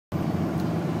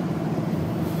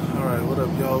What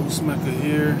up, y'all? It's Mecca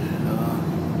here.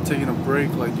 Taking a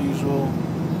break like usual.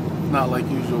 Not like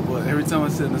usual, but every time I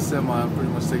sit in the semi, I'm pretty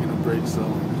much taking a break. So,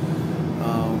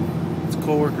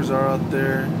 co-workers are out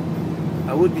there.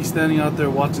 I would be standing out there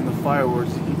watching the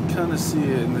fireworks. You can kind of see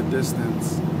it in the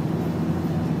distance.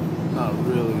 Not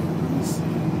really. Let me see.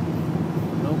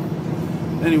 Nope.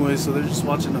 Anyway, so they're just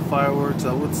watching the fireworks.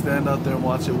 I would stand out there and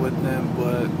watch it with them,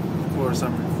 but of course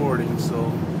I'm recording,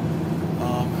 so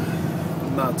I'm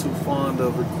not too fond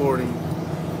of recording.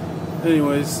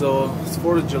 Anyways, so it's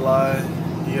 4th of July.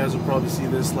 You guys will probably see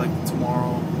this like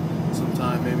tomorrow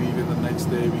sometime, maybe even the next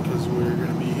day, because we're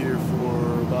going to be here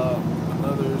for about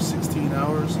another 16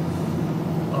 hours.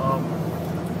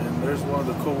 And there's one of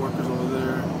the co-workers over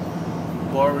there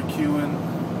barbecuing.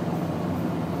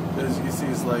 As you can see,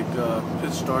 it's like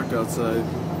pitch dark outside.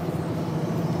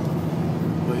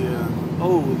 But yeah,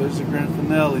 oh, there's the grand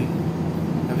finale.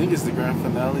 I think it's the grand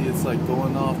finale. It's like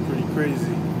going off pretty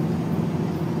crazy.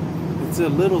 It's a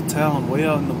little town way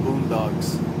out in the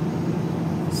boondocks.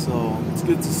 So it's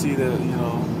good to see the,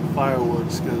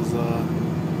 fireworks, because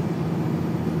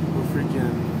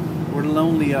we're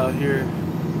lonely out here.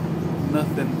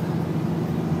 Nothing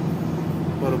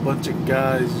but a bunch of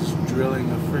guys just drilling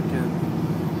the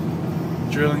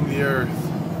earth,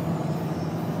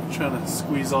 trying to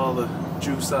squeeze all the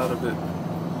juice out of it.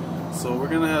 So we're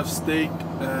gonna have steak,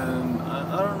 and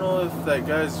I don't know if that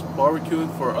guy's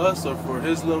barbecuing for us or for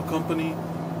his little company.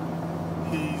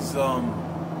 He's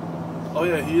oh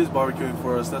yeah, he is barbecuing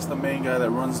for us. That's the main guy that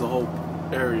runs the whole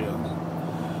area.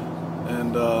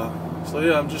 And so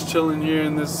yeah, I'm just chilling here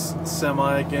in this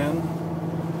semi again.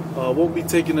 Won't be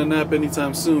taking a nap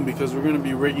anytime soon, because we're gonna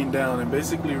be rigging down. And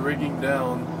basically rigging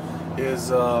down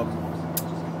is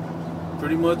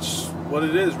pretty much what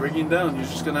it is. Rigging down, you're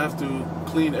just gonna have to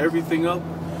clean everything up,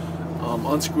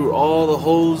 unscrew all the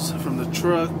hose from the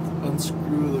truck,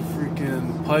 unscrew the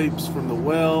freaking pipes from the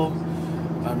well.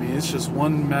 I mean, it's just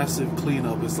one massive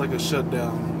cleanup. It's like a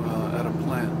shutdown at a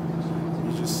plant.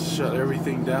 You just shut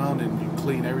everything down and you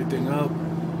clean everything up,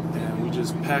 and we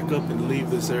just pack up and leave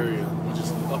this area. We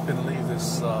just up and leave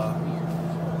this.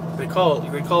 They call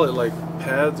it like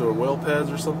pads or well pads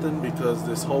or something, because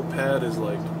this whole pad is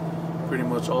like pretty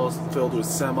much all filled with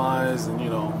semis and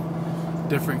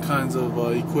different kinds of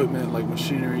equipment like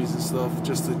machineries and stuff,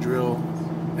 just to drill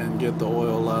and get the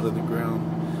oil out of the ground.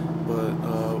 But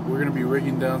we're gonna be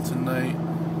rigging down tonight,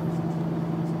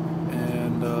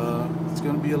 and it's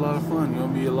gonna be a lot of fun. Gonna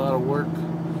be a lot of work.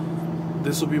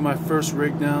 This will be my first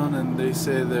rig down, and they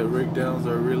say that rig downs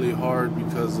are really hard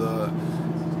because the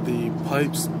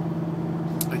pipes,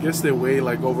 I guess they weigh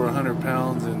like over 100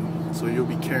 pounds, and so you'll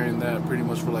be carrying that pretty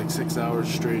much for like 6 hours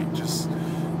straight, just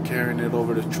carrying it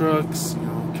over the trucks,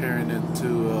 carrying it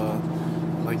to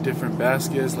like different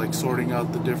baskets, like sorting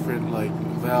out the different like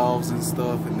valves and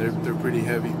stuff, and they're pretty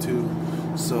heavy too.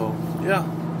 So yeah,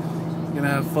 gonna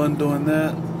have fun doing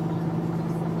that.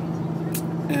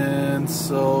 And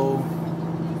so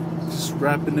just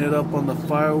wrapping it up on the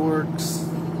fireworks.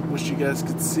 Wish you guys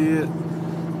could see it,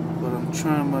 but I'm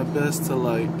trying my best to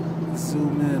like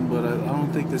zoom in, but I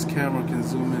don't think this camera can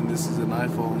zoom in. This is an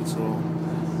iPhone, so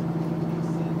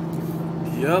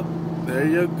yep, there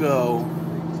you go.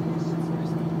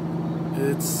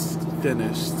 It's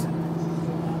finished.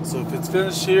 So if it's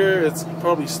finished here, it's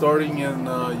probably starting in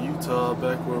Utah,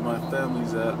 back where my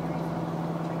family's at.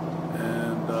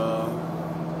 And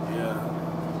yeah,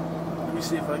 let me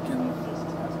see if I can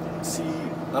see.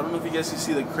 I don't know if you guys can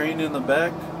see the crane in the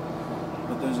back,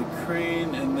 but there's a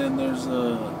crane, and then there's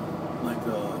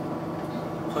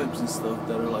pipes and stuff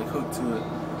that are like hooked to it.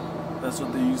 That's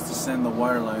what they use to send the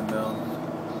wire line down,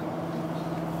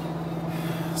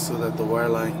 so that the wire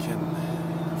line can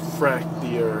frack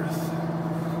the earth.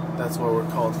 That's why we're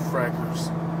called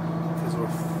frackers, because we're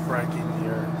fracking the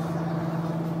earth.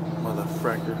 Mother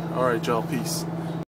fracker. Alright, y'all, peace.